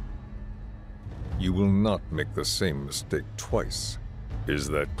 you will not make the same mistake twice. Is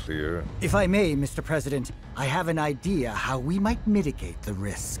that clear? If I may, Mr. President, I have an idea how we might mitigate the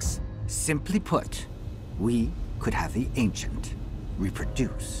risks. Simply put, we could have the Ancient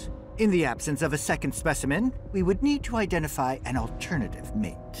reproduce. In the absence of a second specimen, we would need to identify an alternative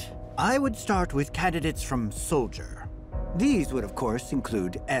mate. I would start with candidates from Soldier. These would, of course,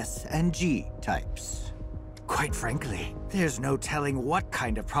 include S and G types. Quite frankly, there's no telling what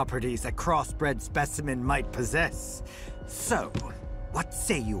kind of properties a crossbred specimen might possess. So, what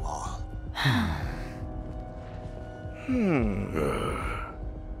say you all?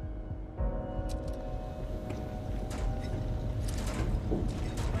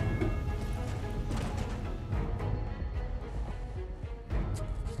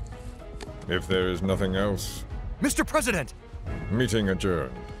 If there is nothing else... Mr. President! Meeting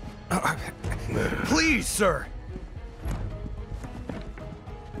adjourned. Please, sir!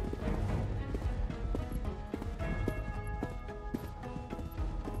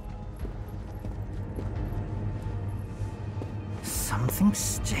 Something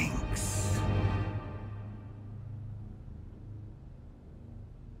stinks.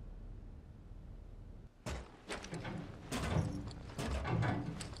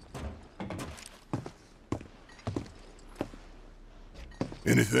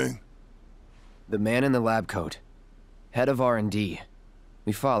 Anything? The man in the lab coat. Head of R&D.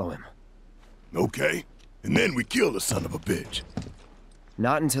 We follow him. Okay. And then we kill the son of a bitch.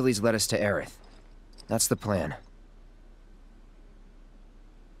 Not until he's led us to Aerith. That's the plan.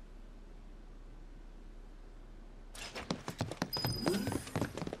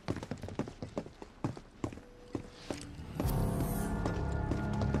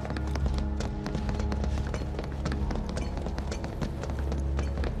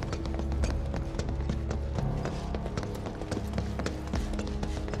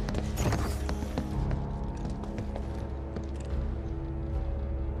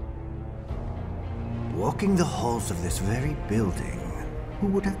 Walking the halls of this very building, who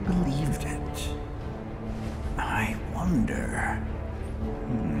would have believed it? I wonder...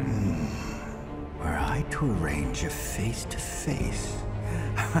 were I to arrange a face-to-face...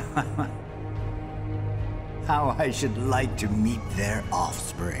 how I should like to meet their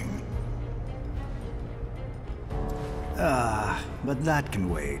offspring. But that can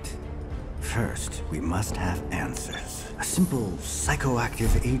wait. First, we must have answers. A simple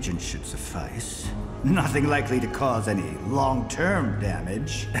psychoactive agent should suffice. Nothing likely to cause any long-term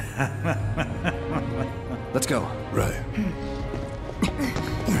damage. Let's go. Right.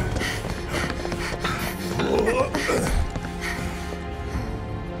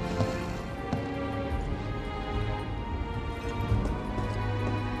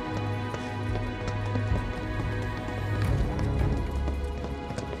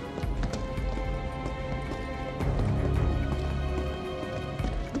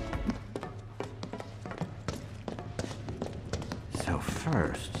 So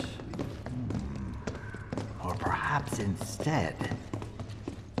first, or perhaps instead,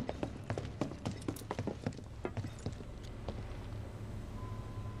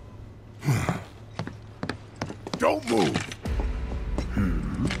 Don't move!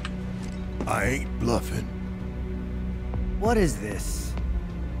 I ain't bluffing. what is this?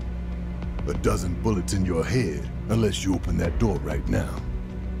 A dozen bullets in your head, unless you open that door right now.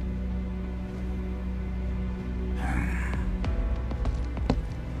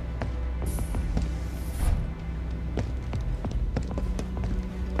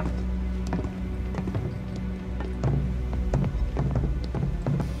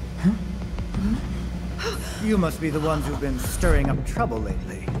 You must be the ones who've been stirring up trouble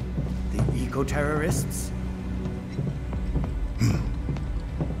lately. The eco-terrorists?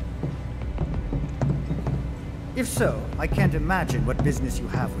 If so, I can't imagine what business you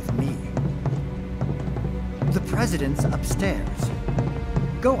have with me. The president's upstairs.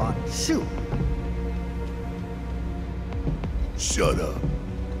 Go on, shoot. Shut up.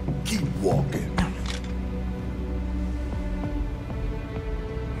 Keep walking.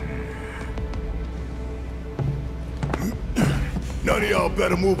 None of y'all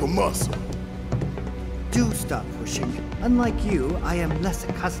better move a muscle. Do stop pushing. Unlike you, I am less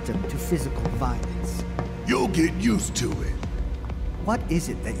accustomed to physical violence. You'll get used to it. What is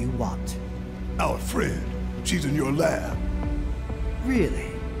it that you want? Our friend. She's in your lab.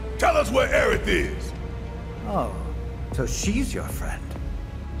 Really? Tell us where Aerith is! Oh, so she's your friend.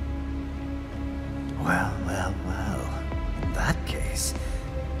 Well, well, well. In that case,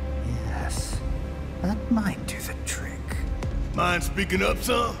 yes, that might do the trick. Mind speaking up,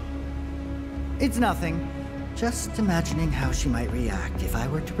 son? It's nothing. Just imagining how she might react if I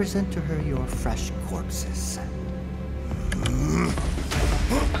were to present to her your fresh corpses.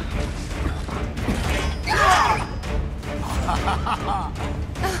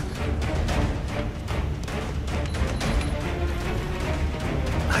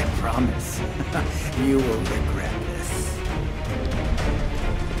 I promise, you will regret this.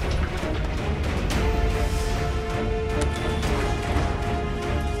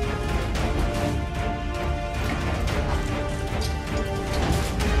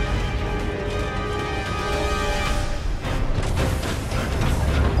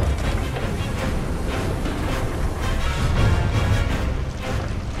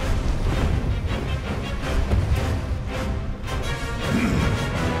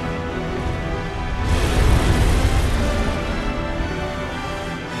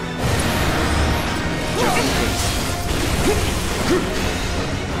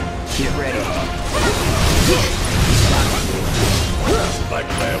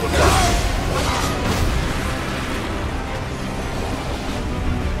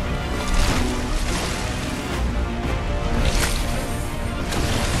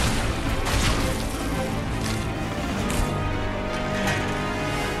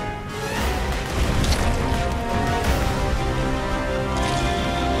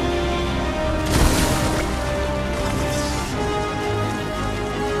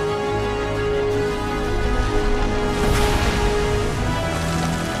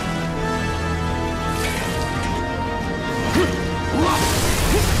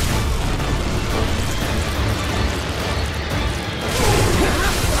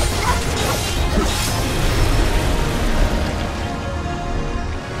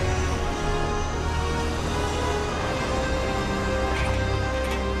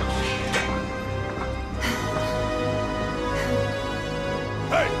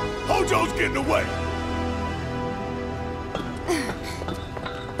 get in the way!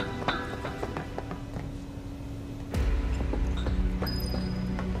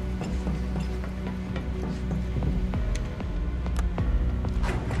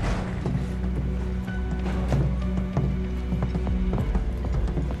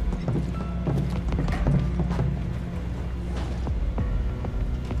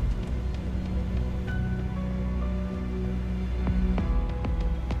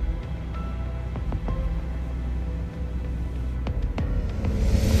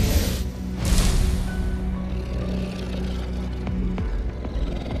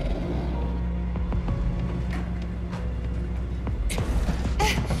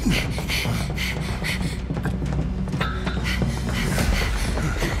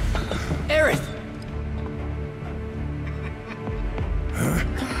 Aerith!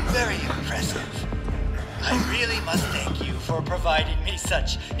 Very impressive. I really must thank you for providing me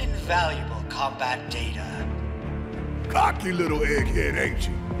such invaluable combat data. Cocky little egghead, ain't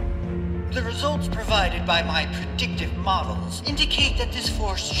you? The results provided by my predictive models indicate that this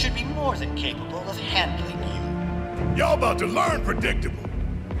force should be more than capable of handling you. Y'all about to learn predictable.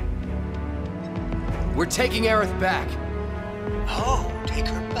 We're taking Aerith back. Oh, take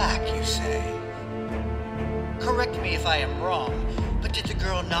her back, you say? Correct me if I am wrong, but did the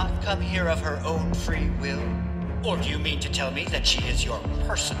girl not come here of her own free will? Or do you mean to tell me that she is your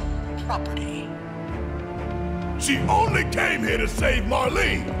personal property? She only came here to save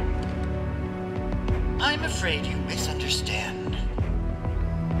Marlene! I'm afraid you misunderstand.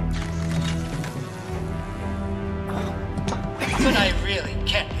 But I really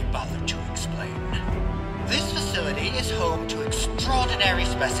can't be bothered to explain. This facility is home to extraordinary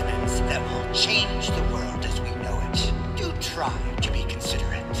specimens that will change the world as we know it. Do try to be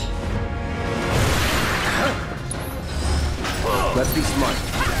considerate. Let's be smart.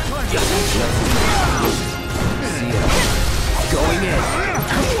 See ya. Going in.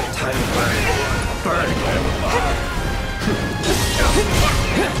 Time to burn. Burn.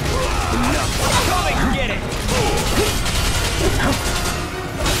 Enough. Come and get it.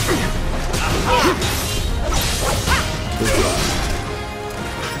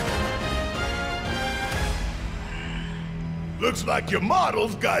 Looks like your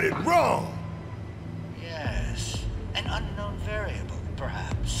models got it wrong. Yes, an unknown variable,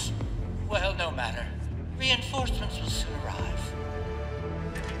 perhaps. Well, no matter. Reinforcements will soon arrive.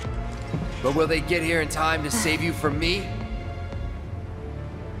 But will they get here in time to save you from me?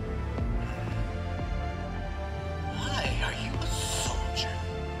 Why, are you a soldier?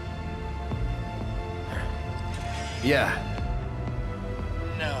 Yeah.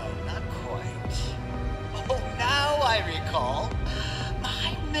 No, not quite. Oh, now I recall.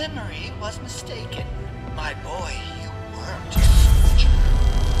 My memory was mistaken. My boy, you weren't a soldier.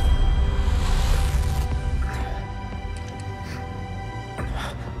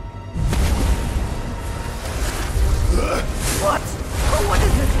 What? Oh, what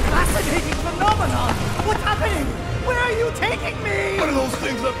is this fascinating phenomenon? What's happening? Where are you taking me? What are those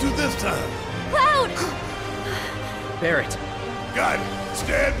things up to this time? Cloud! Barret. Got it.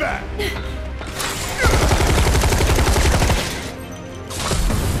 Stand back.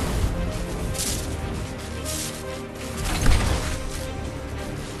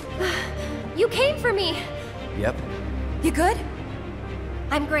 You came for me! Yep. You good?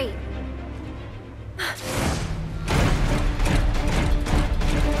 I'm great.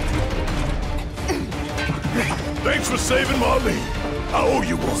 Thanks for saving Marlene. I owe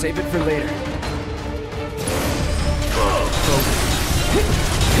you one. Save it for later.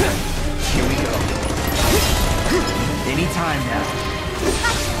 Here we go. Anytime now.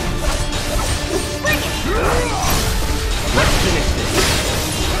 Let's finish this.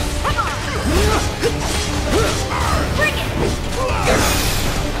 Come on! Bring it!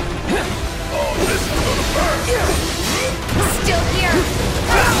 Oh, this is gonna burn. Still here.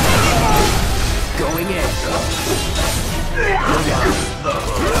 Going in.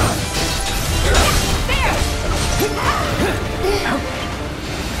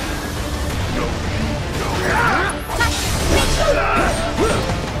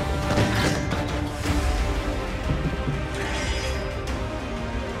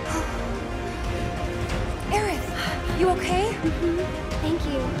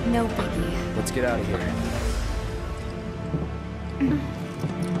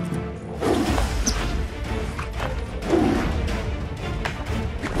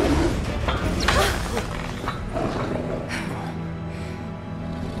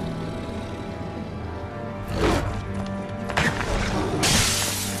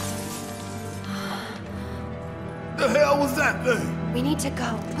 hell was that thing? We need to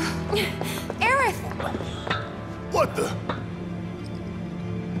go. Aerith! What the?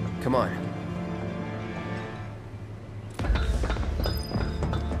 Come on.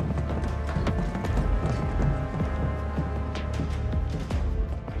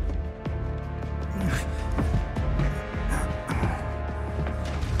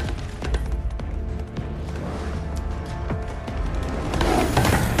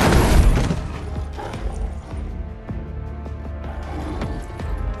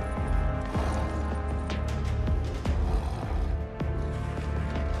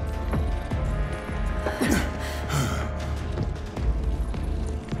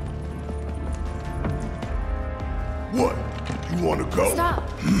 What? You want to go? Stop.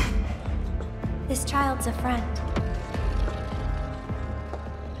 This child's a friend.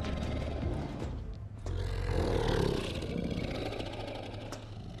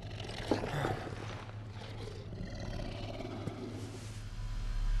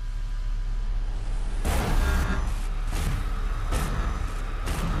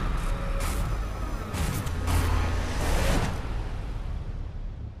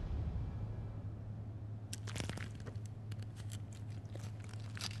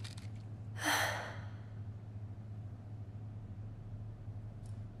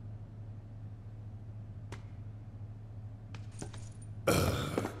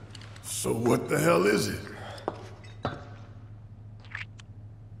 So what the hell is it?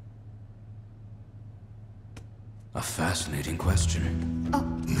 A fascinating question.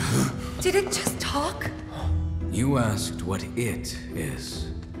 Did it just talk? You asked what it is.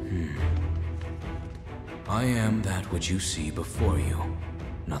 I am that which you see before you.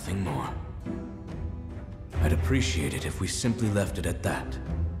 Nothing more. I'd appreciate it if we simply left it at that.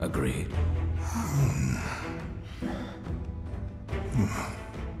 Agreed?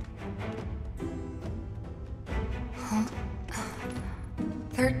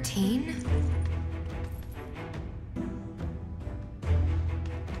 13?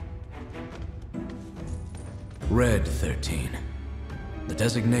 Red 13. The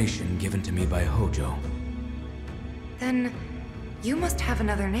designation given to me by Hojo. Then you must have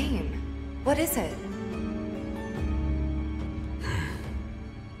another name. What is it?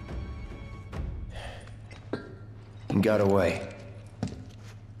 He got away.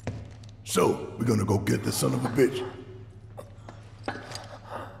 So, we're gonna go get the son of a bitch.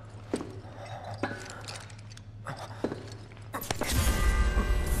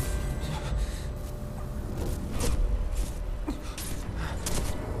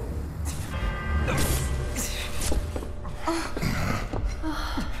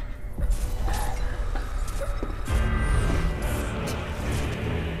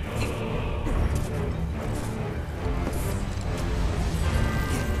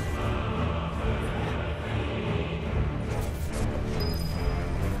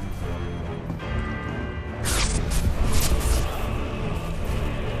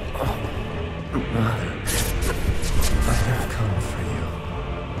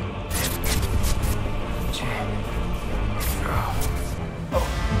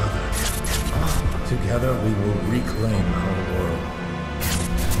 Together we will reclaim our world.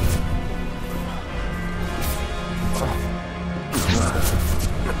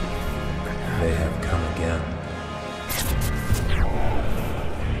 They have come again.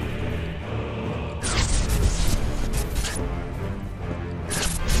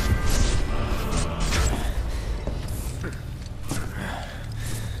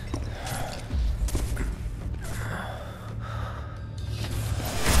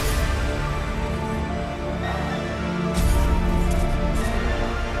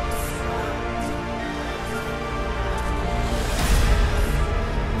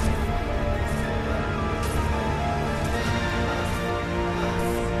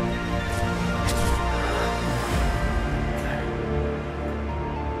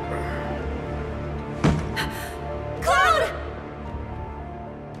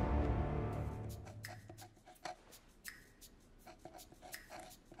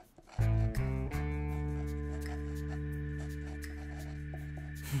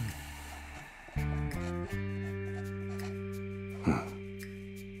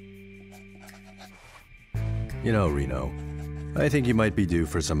 You know, Reno, I think you might be due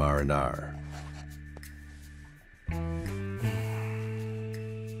for some R&R.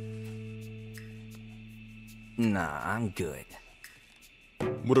 Nah, I'm good.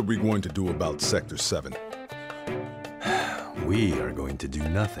 What are we going to do about Sector 7? We are going to do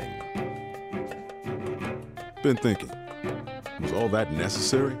nothing. Been thinking, was all that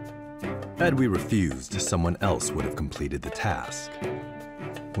necessary? Had we refused, someone else would have completed the task.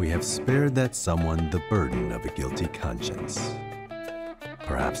 We have spared that someone the burden of a guilty conscience.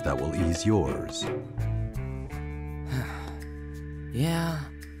 Perhaps that will ease yours. Yeah,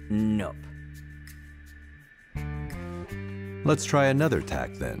 nope. Let's try another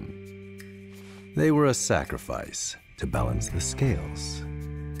tack then. They were a sacrifice to balance the scales.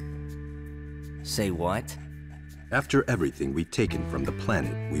 Say what? After everything we'd taken from the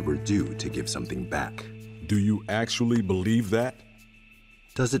planet, we were due to give something back. Do you actually believe that?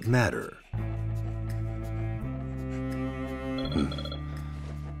 Does it matter?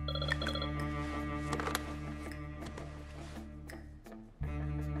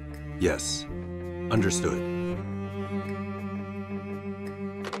 Yes, understood.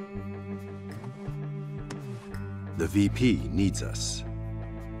 The VP needs us.